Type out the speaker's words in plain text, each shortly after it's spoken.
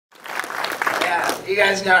You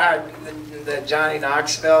guys know how the Johnny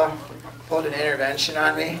Knoxville pulled an intervention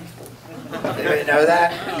on me? Anybody know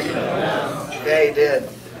that? Yeah, he did.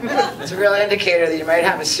 It's a real indicator that you might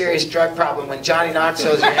have a serious drug problem when Johnny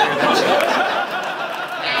Knoxville is your intervention.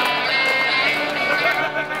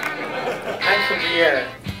 My career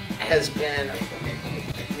has been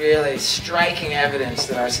really striking evidence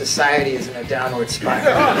that our society is in a downward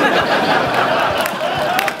spiral.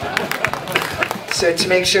 So to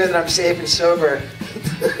make sure that I'm safe and sober,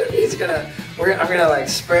 I'm gonna like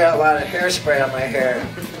spray a lot of hairspray on my hair,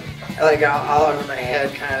 like all over my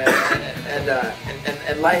head, kind of,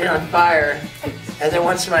 and light it on fire. And then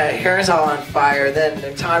once my hair is all on fire,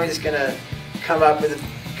 then Tommy's gonna come up with a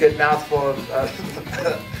good mouthful of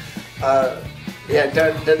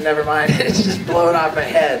never mind. It's just blowing off my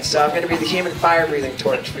head. So I'm gonna be the human fire-breathing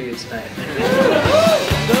torch for you tonight.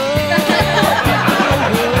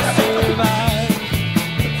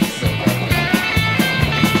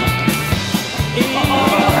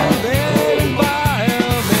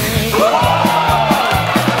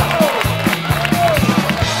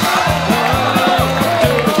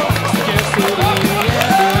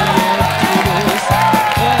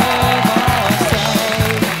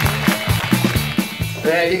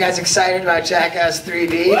 Are you guys excited about Jackass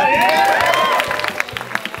 3D?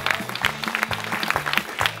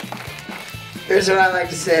 Here's what I like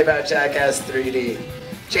to say about Jackass 3D.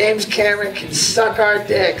 James Cameron can suck our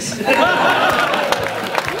dicks.